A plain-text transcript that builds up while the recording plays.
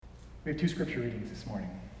We have two scripture readings this morning.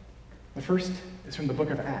 The first is from the book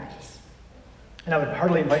of Acts. And I would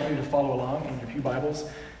heartily invite you to follow along in your pew Bibles,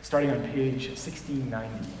 starting on page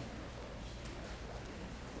 1690.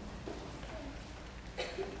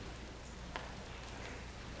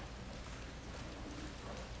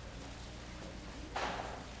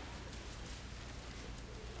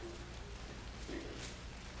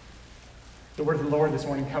 The word of the Lord this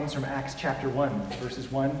morning comes from Acts chapter 1,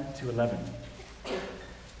 verses 1 to 11.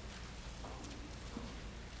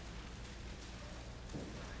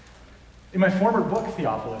 In my former book,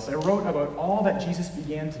 Theophilus, I wrote about all that Jesus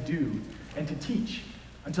began to do and to teach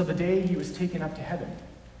until the day he was taken up to heaven,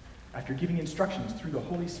 after giving instructions through the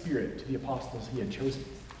Holy Spirit to the apostles he had chosen.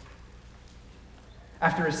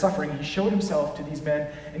 After his suffering, he showed himself to these men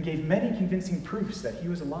and gave many convincing proofs that he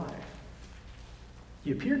was alive.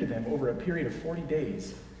 He appeared to them over a period of 40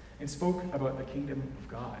 days and spoke about the kingdom of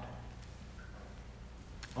God.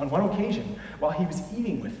 On one occasion, while he was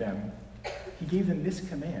eating with them, he gave them this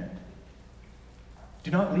command: "Do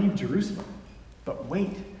not leave Jerusalem, but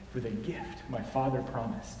wait for the gift my Father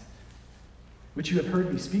promised, which you have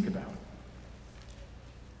heard me speak about.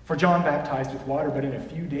 For John baptized with water, but in a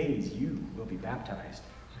few days you will be baptized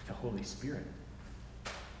with the Holy Spirit."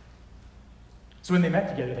 So when they met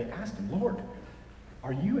together, they asked him, "Lord,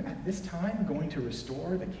 are you at this time going to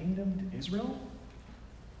restore the kingdom to Israel?"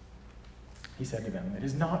 He said to them, "It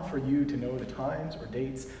is not for you to know the times or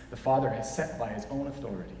dates the Father has set by his own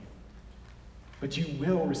authority. But you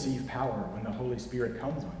will receive power when the Holy Spirit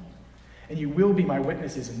comes on you. And you will be my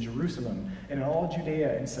witnesses in Jerusalem and in all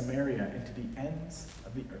Judea and Samaria and to the ends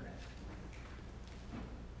of the earth."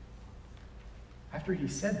 After he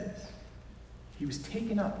said this, he was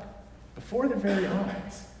taken up before their very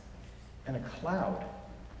eyes, and a cloud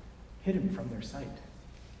hid him from their sight.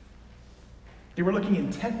 They were looking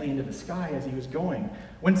intently into the sky as he was going,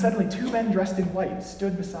 when suddenly two men dressed in white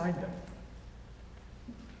stood beside them.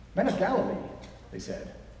 "Men of Galilee," they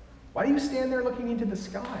said, "why do you stand there looking into the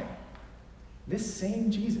sky? This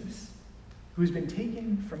same Jesus, who has been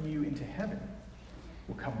taken from you into heaven,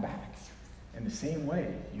 will come back in the same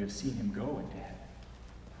way you have seen him go into heaven."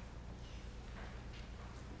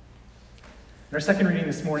 And our second reading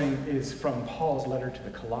this morning is from Paul's letter to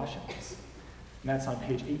the Colossians, and that's on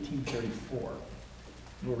page 1834.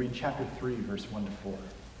 We'll read chapter 3, verse 1 to 4.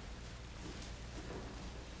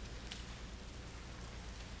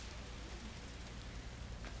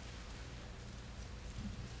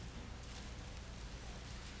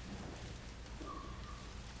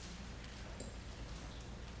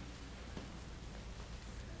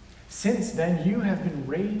 "Since then you have been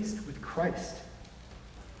raised with Christ.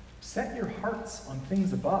 Set your hearts on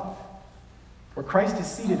things above, where Christ is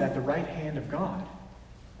seated at the right hand of God.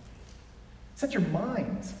 Set your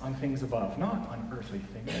minds on things above, not on earthly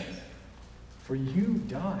things. For you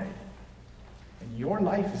died, and your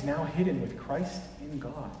life is now hidden with Christ in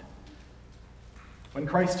God. When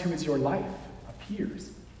Christ, who is your life, appears,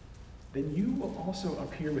 then you will also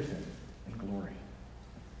appear with him in glory."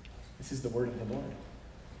 This is the word of the Lord.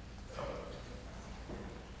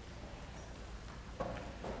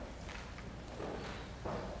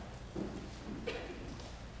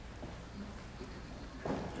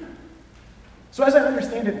 So as I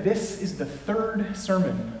understand it, this is the third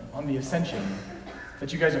sermon on the Ascension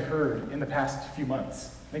that you guys have heard in the past few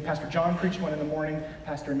months. I think Pastor John preached one in the morning,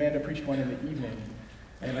 Pastor Amanda preached one in the evening,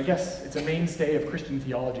 and I guess it's a mainstay of Christian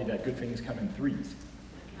theology that good things come in threes.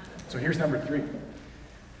 So here's number 3.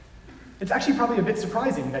 It's actually probably a bit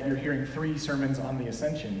surprising that you're hearing 3 sermons on the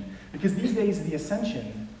Ascension, because these days the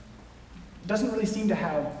Ascension doesn't really seem to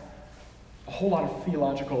have a whole lot of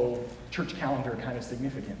theological church calendar kind of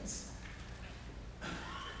significance.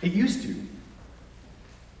 It used to.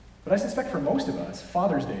 But I suspect for most of us,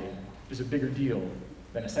 Father's Day is a bigger deal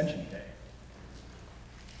than Ascension Day.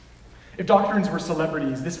 If doctrines were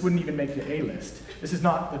celebrities, this wouldn't even make the A-list. This is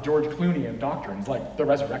not the George Clooney of doctrines, like the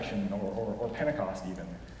resurrection or Pentecost even.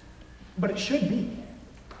 But it should be.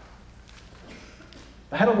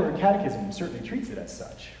 The Heidelberg Catechism certainly treats it as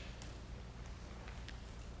such.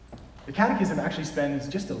 The Catechism actually spends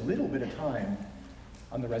just a little bit of time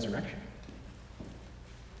on the resurrection.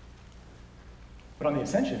 But on the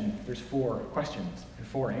Ascension, there's 4 questions and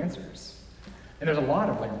 4 answers. And there's a lot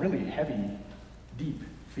of really heavy, deep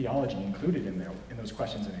theology included in those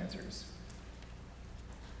questions and answers.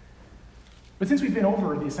 But since we've been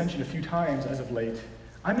over the Ascension a few times as of late,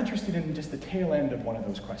 I'm interested in just the tail end of one of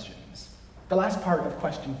those questions. The last part of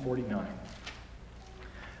question 49.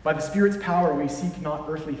 "By the Spirit's power we seek not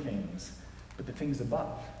earthly things, but the things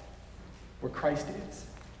above, where Christ is,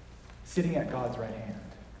 sitting at God's right hand."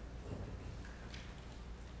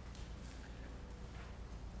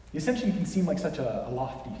 The ascension can seem like such a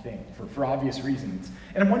lofty thing for obvious reasons.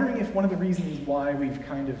 And I'm wondering if one of the reasons why we've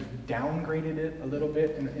kind of downgraded it a little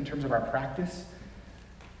bit in terms of our practice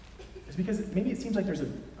is because maybe it seems like there's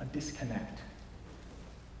a disconnect.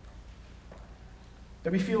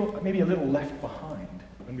 That we feel maybe a little left behind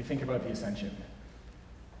when we think about the ascension.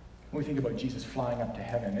 When we think about Jesus flying up to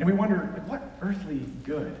heaven. And we wonder, what earthly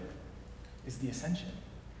good is the ascension?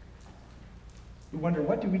 We wonder,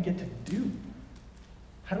 what do we get to do?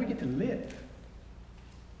 How do we get to live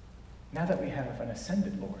now that we have an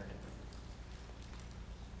ascended Lord?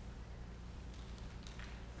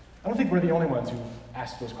 I don't think we're the only ones who've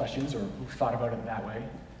asked those questions or who've thought about it that way.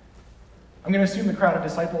 I'm going to assume the crowd of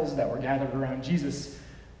disciples that were gathered around Jesus,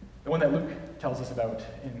 the one that Luke tells us about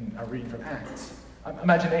in our reading from Acts, I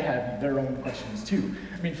imagine they had their own questions too.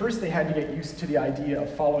 I mean, first they had to get used to the idea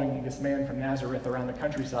of following this man from Nazareth around the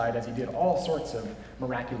countryside as he did all sorts of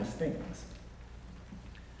miraculous things.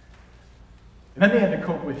 And then they had to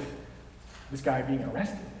cope with this guy being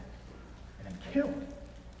arrested and then killed.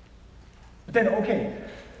 But then, okay,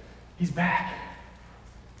 he's back,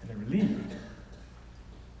 and they're relieved.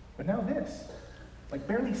 But now this, like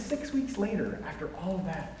barely 6 weeks later, after all of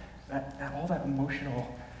that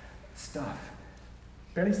emotional stuff,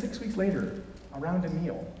 barely 6 weeks later, around a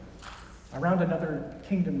meal, around another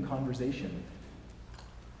kingdom conversation,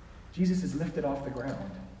 Jesus is lifted off the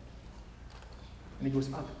ground, and he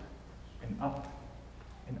goes up and up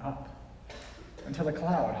and up until a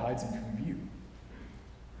cloud hides him from view.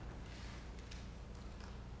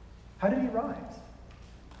 How did he rise?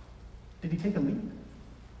 Did he take a leap?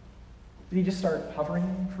 Did he just start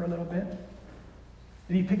hovering for a little bit?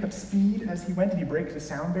 Did he pick up speed as he went? Did he break the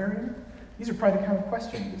sound barrier? These are probably the kind of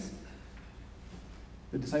questions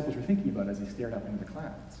the disciples were thinking about as they stared up into the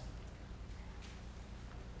clouds.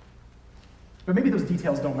 But maybe those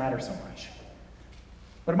details don't matter so much.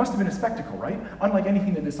 But it must have been a spectacle, right? Unlike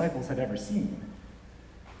anything the disciples had ever seen.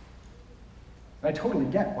 And I totally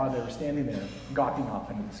get why they were standing there gawking off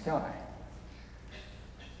into the sky.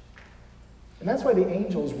 And that's why the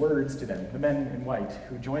angel's words to them, the men in white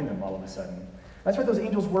who joined them all of a sudden, that's why those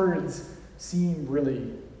angel's words seem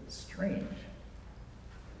really strange.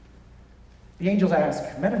 The angels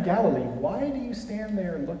ask, "Men of Galilee, why do you stand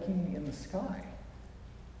there looking in the sky?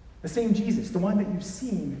 The same Jesus, the one that you've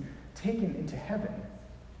seen taken into heaven,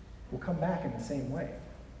 will come back in the same way."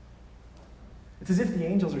 It's as if the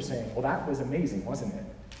angels are saying, well, that was amazing, wasn't it?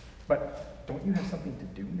 But don't you have something to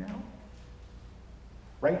do now?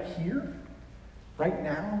 Right here? Right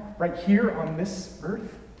now? Right here on this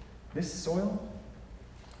earth? This soil?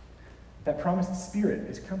 That promised Spirit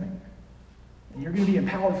is coming. And you're going to be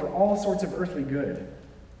empowered for all sorts of earthly good.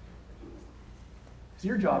 So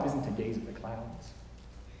your job isn't to gaze at the clouds.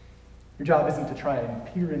 Your job isn't to try and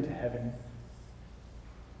peer into heaven.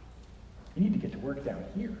 You need to get to work down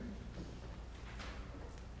here.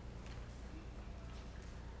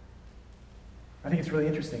 I think it's really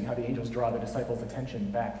interesting how the angels draw the disciples' attention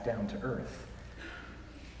back down to earth.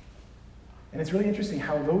 And it's really interesting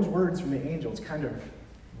how those words from the angels kind of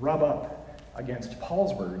rub up against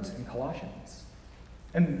Paul's words in Colossians,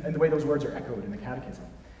 and the way those words are echoed in the Catechism.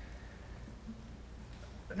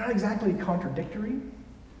 They're not exactly contradictory,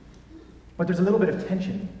 but there's a little bit of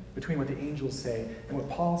tension between what the angels say and what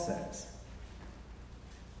Paul says.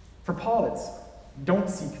 For Paul, it's don't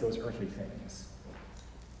seek those earthly things,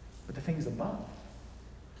 but the things above,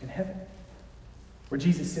 in heaven, where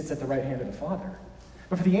Jesus sits at the right hand of the Father.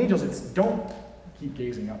 But for the angels, it's don't keep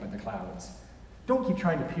gazing up at the clouds. Don't keep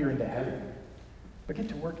trying to peer into heaven, but get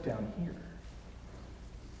to work down here.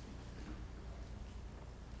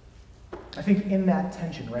 I think in that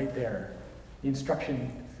tension right there, the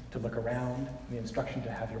instruction to look around, the instruction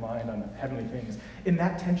to have your mind on heavenly things, in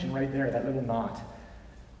that tension right there, that little knot,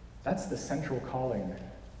 that's the central calling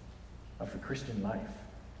of the Christian life.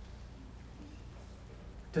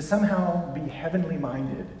 To somehow be heavenly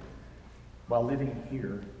minded while living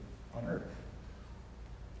here on earth.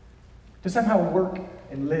 To somehow work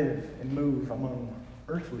and live and move among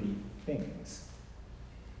earthly things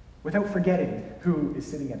without forgetting who is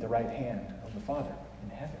sitting at the right hand of the Father in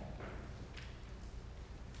heaven.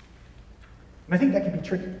 And I think that can be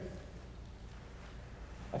tricky.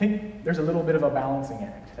 I think there's a little bit of a balancing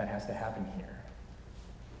act that has to happen here.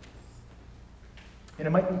 And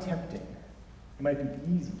it might be tempting, it might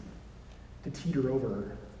be easy to teeter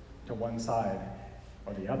over to one side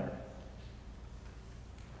or the other.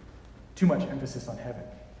 Too much emphasis on heaven,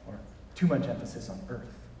 or too much emphasis on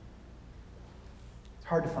earth. It's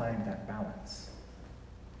hard to find that balance.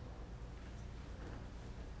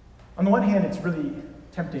 On the one hand, it's really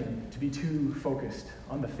tempting to be too focused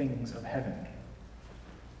on the things of heaven.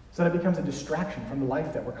 so that it becomes a distraction from the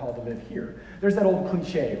life that we're called to live here. There's that old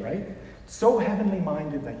cliche, right? So heavenly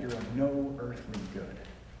minded that you're of no earthly good.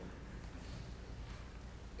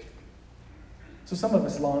 So some of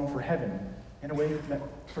us long for heaven in a way that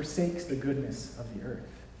forsakes the goodness of the earth.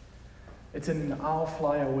 It's an I'll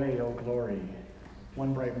fly away, oh glory,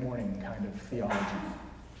 one bright morning kind of theology.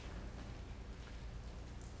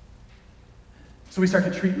 So we start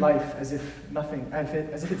to treat life as if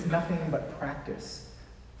it's nothing but practice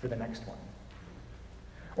for the next one.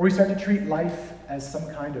 Or we start to treat life as some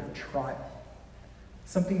kind of trial,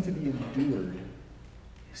 something to be endured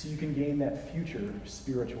so you can gain that future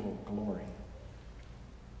spiritual glory.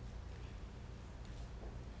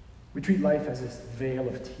 We treat life as this veil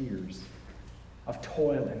of tears, of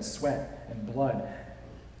toil and sweat and blood,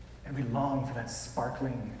 and we long for that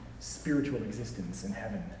sparkling spiritual existence in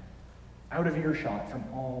heaven, out of earshot from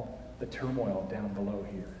all the turmoil down below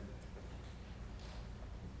here.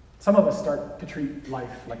 Some of us start to treat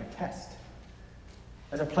life like a test,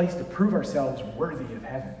 as a place to prove ourselves worthy of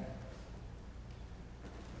heaven.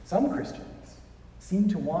 Some Christians seem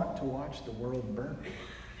to want to watch the world burn,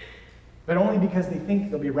 but only because they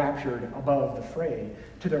think they'll be raptured above the fray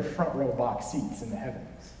to their front row box seats in the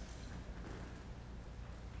heavens.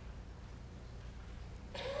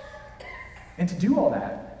 And to do all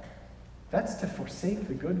that, that's to forsake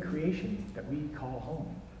the good creation that we call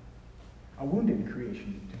home. A wounded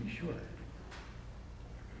creation, to be sure.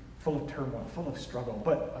 Full of turmoil, full of struggle,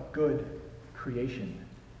 but a good creation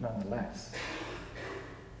nonetheless.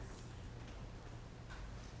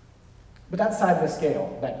 But that side of the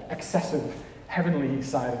scale, that excessive heavenly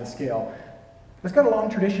side of the scale, it's got a long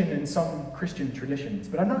tradition in some Christian traditions,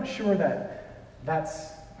 but I'm not sure that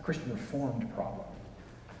that's a Christian Reformed problem.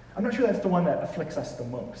 I'm not sure that's the one that afflicts us the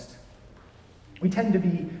most. We tend to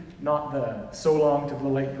be not the so long to the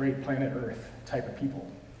late great planet Earth type of people.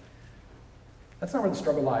 That's not where the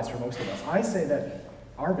struggle lies for most of us. I say that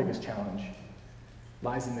our biggest challenge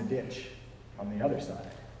lies in the ditch on the other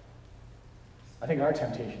side. I think our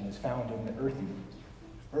temptation is found in the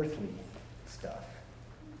earthly stuff.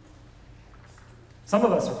 Some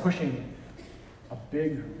of us are pushing a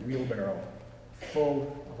big wheelbarrow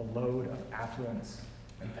full of a load of affluence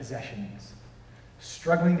and possessions,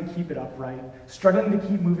 struggling to keep it upright, struggling to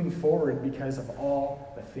keep moving forward because of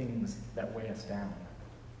all the things that weigh us down.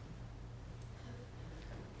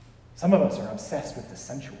 Some of us are obsessed with the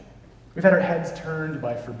sensual. We've had our heads turned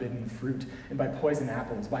by forbidden fruit and by poison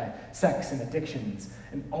apples, by sex and addictions,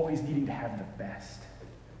 and always needing to have the best.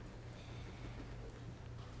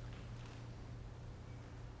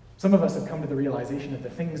 Some of us have come to the realization that the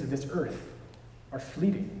things of this earth are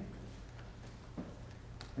fleeting.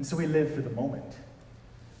 And so we live for the moment.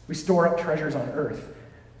 We store up treasures on earth.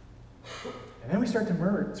 And then we start to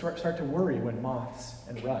worry when moths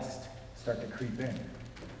and rust start to creep in.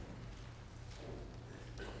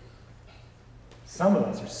 Some of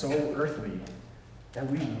us are so earthly that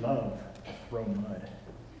we love to throw mud.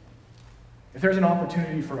 If there's an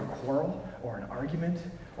opportunity for a quarrel or an argument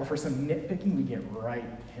or for some nitpicking, we get right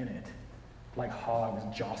in it, like hogs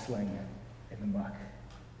jostling in the muck.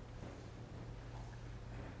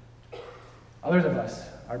 Others of us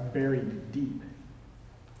are buried deep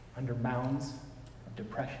under mounds of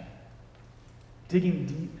depression, digging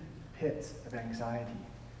deep pits of anxiety,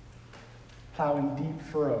 plowing deep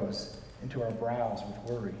furrows into our brows with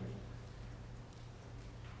worry.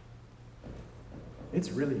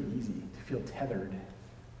 It's really easy to feel tethered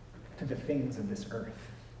to the things of this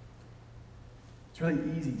earth. It's really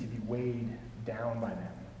easy to be weighed down by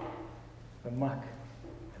them. The muck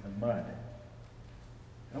and the mud.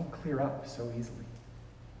 They don't clear up so easily.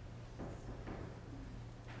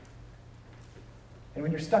 And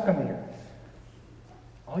when you're stuck on the earth,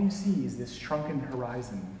 all you see is this shrunken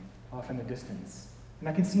horizon off in the distance. And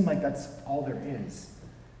that can seem like that's all there is.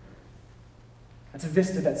 That's a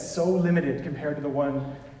vista that's so limited compared to the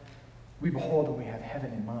one we behold when we have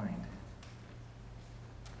heaven in mind.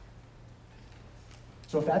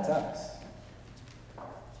 So if that's us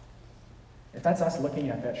looking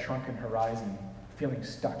at that shrunken horizon, feeling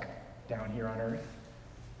stuck down here on earth,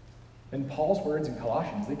 then Paul's words in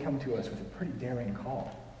Colossians, they come to us with a pretty daring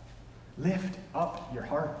call. Lift up your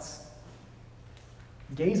hearts.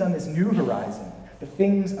 Gaze on this new horizon, the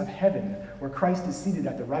things of heaven, where Christ is seated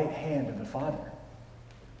at the right hand of the Father.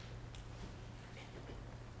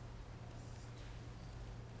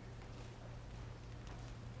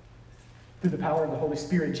 Through the power of the Holy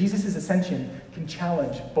Spirit, Jesus' ascension can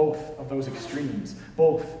challenge both of those extremes,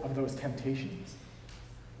 both of those temptations.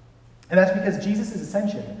 And that's because Jesus'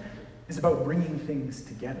 ascension is about bringing things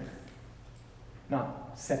together,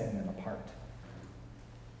 not setting them apart.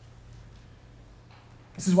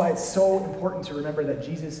 This is why it's so important to remember that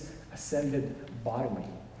Jesus ascended bodily,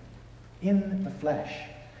 in the flesh,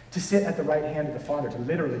 to sit at the right hand of the Father, to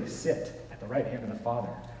literally sit at the right hand of the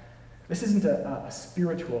Father. This isn't a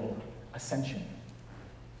spiritual ascension.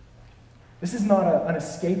 This is not an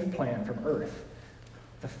escape plan from earth,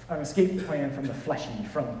 an escape plan from the fleshy,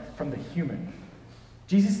 from the human.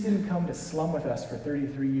 Jesus didn't come to slum with us for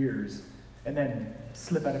 33 years and then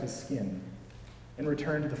slip out of his skin and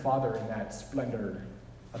return to the Father in that splendor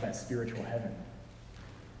of that spiritual heaven.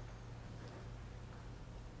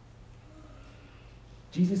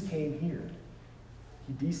 Jesus came here.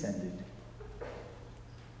 He descended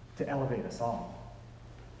to elevate us all,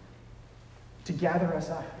 to gather us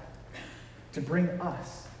up, to bring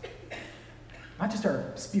us, not just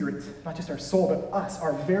our spirit, not just our soul, but us,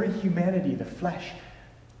 our very humanity, the flesh,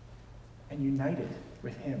 and unite it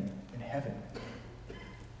with him in heaven.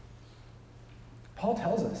 Paul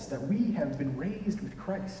tells us that we have been raised with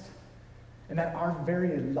Christ, and that our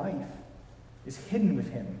very life is hidden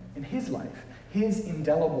with him in his life, his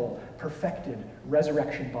indelible, perfected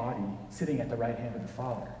resurrection body sitting at the right hand of the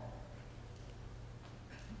Father.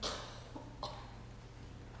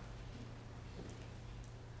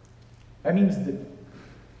 That means that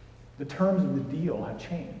the terms of the deal have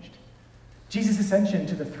changed. Jesus' ascension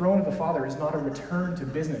to the throne of the Father is not a return to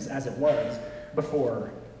business as it was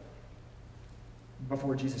before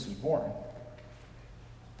Jesus was born.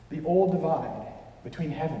 The old divide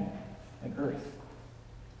between heaven and earth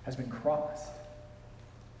has been crossed.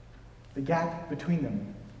 The gap between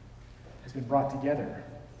them has been brought together.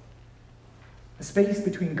 The space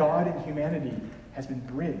between God and humanity has been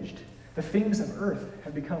bridged. The things of earth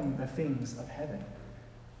have become the things of heaven.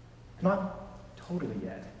 Not totally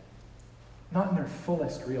yet. Not in their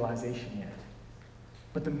fullest realization yet.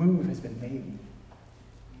 But the move has been made.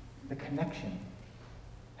 The connection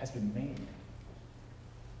has been made.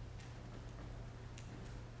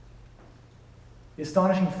 The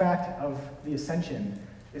astonishing fact of the ascension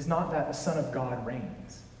is not that the Son of God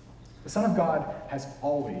reigns. The Son of God has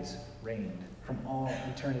always reigned from all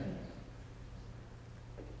eternity.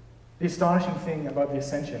 The astonishing thing about the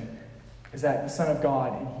ascension is that the Son of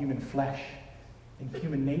God in human flesh, in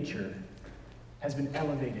human nature, has been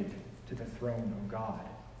elevated to the throne of God.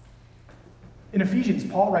 In Ephesians,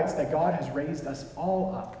 Paul writes that God has raised us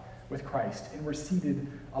all up with Christ, and we're seated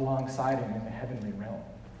alongside him in the heavenly realm.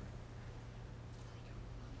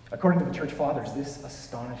 According to the church fathers, this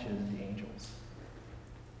astonishes the angels.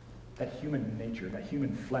 That human nature, that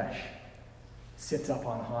human flesh, sits up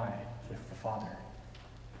on high with the Father.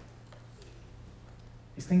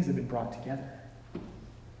 These things have been brought together.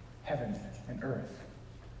 Heaven and earth,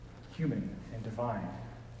 human and divine.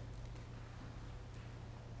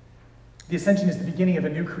 The ascension is the beginning of a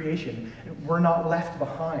new creation. We're not left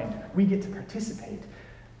behind. We get to participate.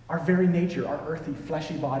 Our very nature, our earthy,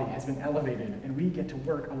 fleshy body has been elevated, and we get to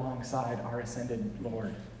work alongside our ascended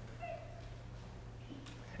Lord.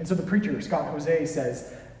 And so the preacher, Scott Jose,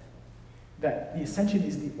 says that the ascension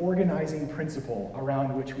is the organizing principle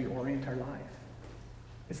around which we orient our life.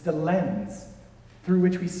 It's the lens through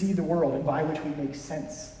which we see the world and by which we make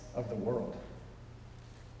sense of the world.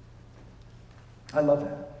 I love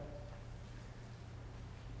that.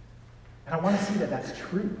 And I want to see that that's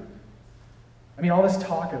true. I mean, all this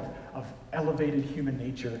talk of elevated human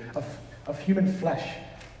nature, of human flesh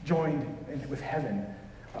joined with heaven,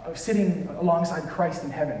 of sitting alongside Christ in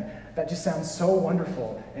heaven, that just sounds so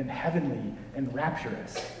wonderful and heavenly and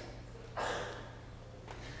rapturous.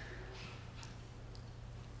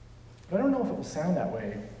 But I don't know if it will sound that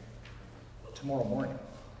way tomorrow morning.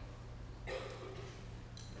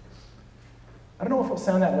 I don't know if it'll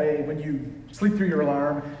sound that way when you sleep through your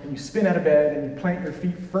alarm and you spin out of bed and you plant your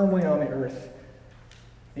feet firmly on the earth.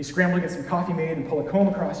 And you scramble to get some coffee made and pull a comb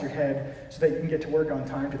across your head so that you can get to work on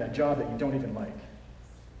time to that job that you don't even like.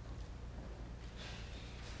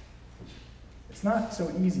 It's not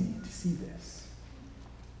so easy to see this.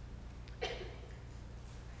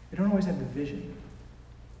 You don't always have the vision.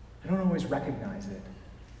 You don't always recognize it,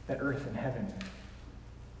 that earth and heaven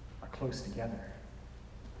are close together.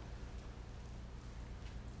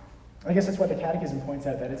 I guess that's why the Catechism points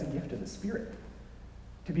out that it's a gift of the Spirit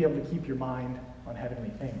to be able to keep your mind on heavenly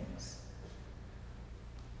things.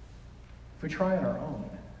 If we try on our own,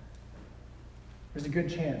 there's a good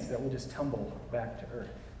chance that we'll just tumble back to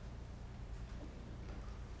earth.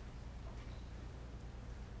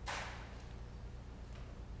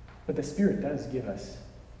 But the Spirit does give us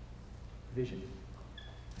vision.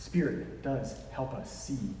 The Spirit does help us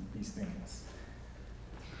see these things.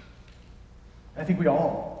 I think we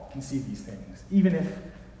all can see these things, even if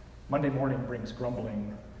Monday morning brings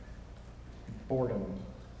grumbling, boredom,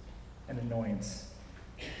 and annoyance.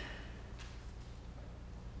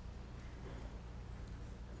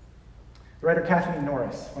 The writer Kathleen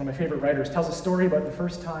Norris, one of my favorite writers, tells a story about the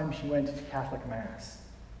first time she went to Catholic Mass.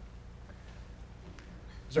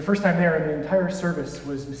 It was her first time there, and the entire service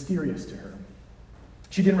was mysterious to her.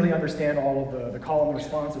 She didn't really understand all of the call and the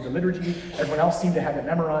response of the liturgy. Everyone else seemed to have it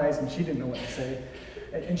memorized, and she didn't know what to say.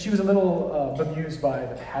 And she was a little bemused by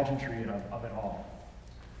the pageantry of it all.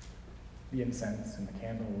 The incense and the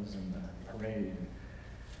candles and the parade.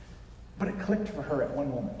 But it clicked for her at one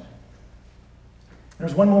moment. There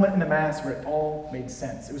was one moment in the Mass where it all made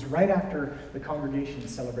sense. It was right after the congregation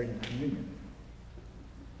celebrated communion.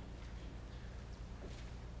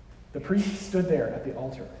 The priest stood there at the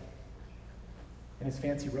altar in his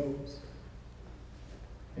fancy robes,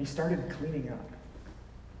 and he started cleaning up.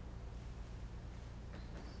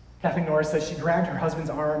 Kathleen Norris says she grabbed her husband's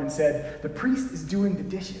arm and said, "The priest is doing the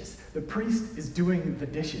dishes. The priest is doing the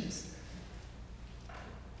dishes."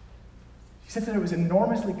 She said that it was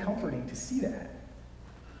enormously comforting to see that.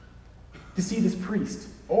 To see this priest,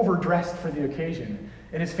 overdressed for the occasion,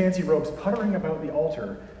 in his fancy robes, puttering about the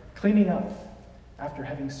altar, cleaning up after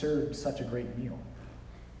having served such a great meal.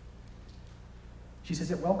 She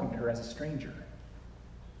says it welcomed her as a stranger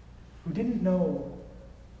who didn't know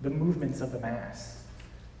the movements of the Mass,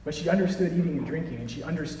 but she understood eating and drinking, and she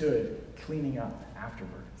understood cleaning up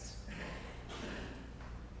afterwards.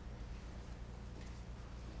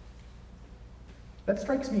 That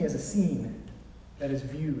strikes me as a scene that is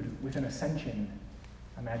viewed with an Ascension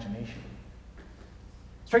imagination.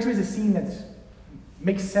 It strikes me as a scene that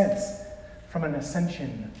makes sense from an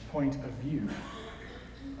Ascension point of view.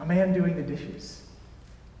 A man doing the dishes.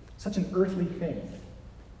 Such an earthly thing,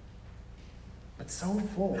 but so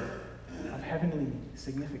full of heavenly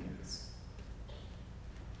significance.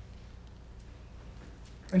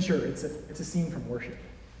 And sure, it's a scene from worship.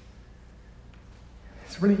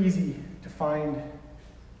 It's really easy to find,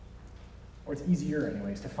 or it's easier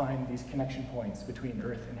anyways, to find these connection points between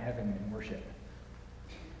earth and heaven in worship.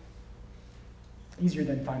 Easier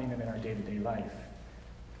than finding them in our day-to-day life.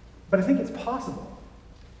 But I think it's possible.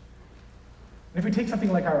 And if we take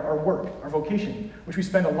something like our work, our vocation, which we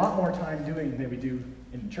spend a lot more time doing than we do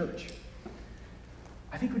in church,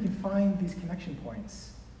 I think we can find these connection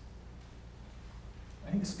points. I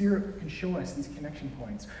think the Spirit can show us these connection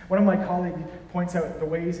points. One of my colleagues points out the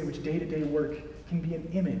ways in which day-to-day work can be an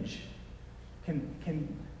image,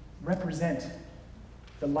 can represent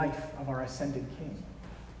the life of our ascended King.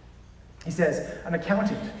 He says, an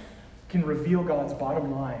accountant can reveal God's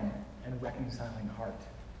bottom line and reconciling heart.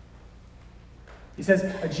 He says,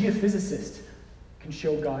 a geophysicist can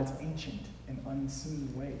show God's ancient and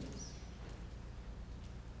unseen ways.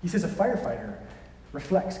 He says, a firefighter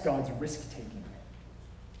reflects God's risk-taking,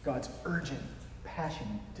 God's urgent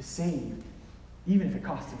passion to save, even if it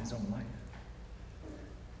costs him his own life.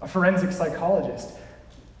 A forensic psychologist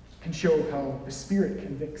can show how the Spirit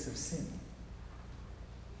convicts of sin.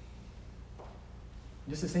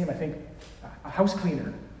 Just the same, I think, a house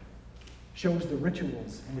cleaner shows the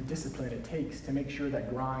rituals and the discipline it takes to make sure that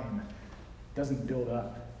grime doesn't build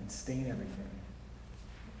up and stain everything.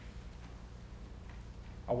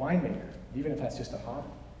 A winemaker, even if that's just a hobby,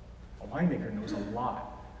 a winemaker knows a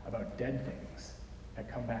lot about dead things that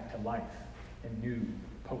come back to life in new,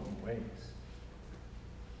 potent ways.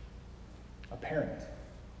 A parent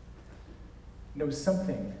knows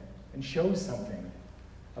something and shows something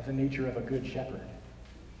of the nature of a good shepherd,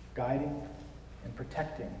 guiding and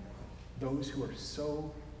protecting those who are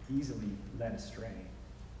so easily led astray.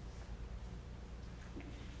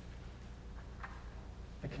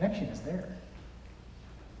 The connection is there.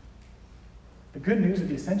 The good news of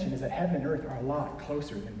the Ascension is that heaven and earth are a lot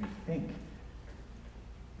closer than we think.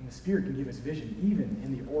 And the Spirit can give us vision even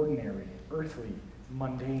in the ordinary, earthly,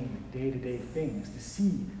 mundane, day-to-day things to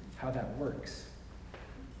see how that works.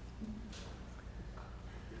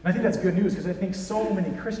 And I think that's good news because I think so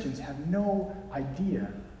many Christians have no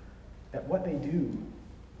idea that what they do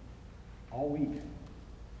all week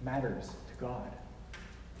matters to God.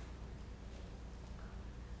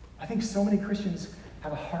 I think so many Christians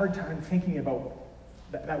have a hard time thinking about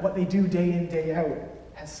that what they do day in, day out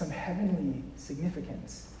has some heavenly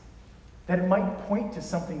significance. That it might point to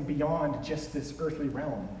something beyond just this earthly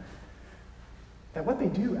realm. That what they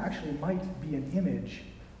do actually might be an image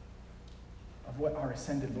of what our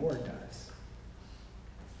ascended Lord does.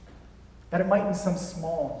 That it might in some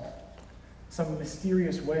small, some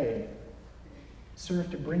mysterious way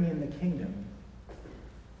serve to bring in the kingdom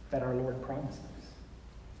that our Lord promises.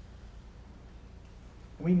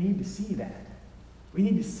 We need to see that. We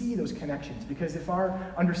need to see those connections, because if our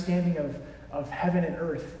understanding of heaven and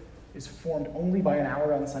earth is formed only by an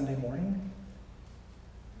hour on Sunday morning,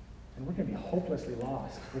 then we're going to be hopelessly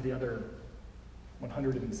lost for the other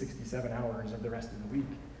 167 hours of the rest of the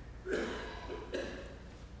week.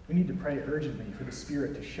 We need to pray urgently for the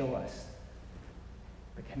Spirit to show us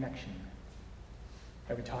the connection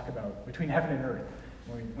that we talk about between heaven and earth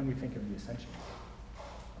when we think of the Ascension.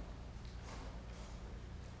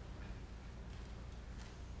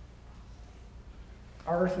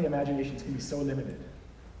 Our earthly imaginations can be so limited.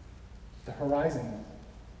 The horizon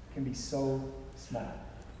can be so small.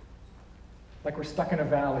 Like we're stuck in a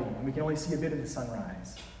valley and we can only see a bit of the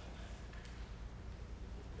sunrise.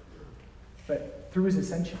 But through his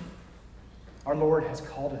ascension, our Lord has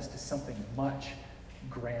called us to something much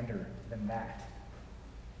grander than that.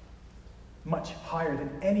 Much higher than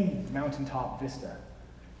any mountaintop vista,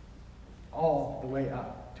 all the way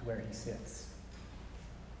up to where he sits.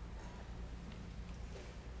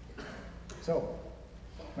 So,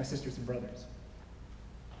 my sisters and brothers,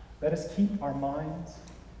 let us keep our minds,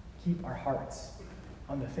 keep our hearts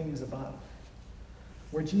on the things above,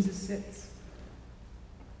 where Jesus sits,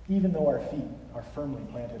 even though our feet are firmly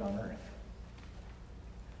planted on earth.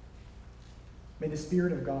 May the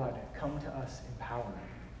Spirit of God come to us in power,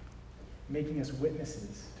 making us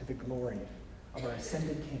witnesses to the glory of our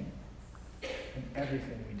ascended King in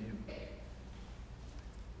everything we do.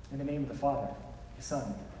 In the name of the Father, the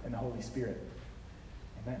Son, and the Holy Spirit.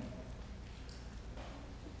 Amen.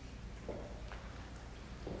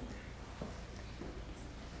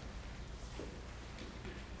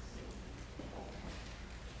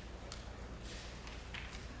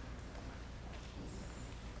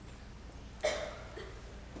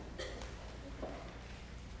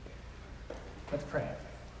 Let's pray.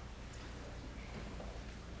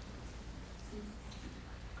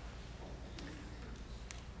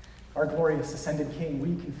 Our glorious ascended King,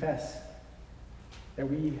 we confess that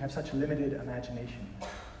we have such limited imagination,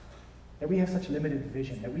 that we have such limited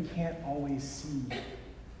vision, that we can't always see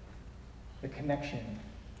the connection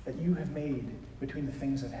that you have made between the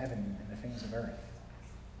things of heaven and the things of earth.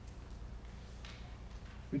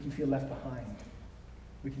 We can feel left behind.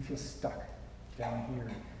 We can feel stuck down here.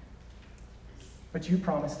 But you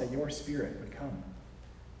promised that your Spirit would come,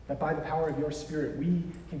 that by the power of your Spirit, we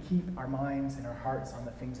can keep our minds and our hearts on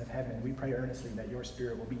the things of heaven. And we pray earnestly that your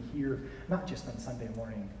Spirit will be here, not just on Sunday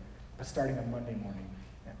morning, but starting on Monday morning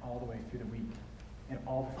and all the way through the week, in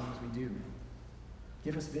all the things we do.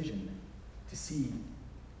 Give us vision to see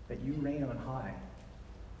that you reign on high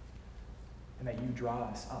and that you draw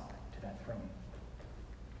us up to that throne.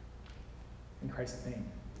 In Christ's name,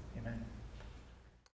 amen.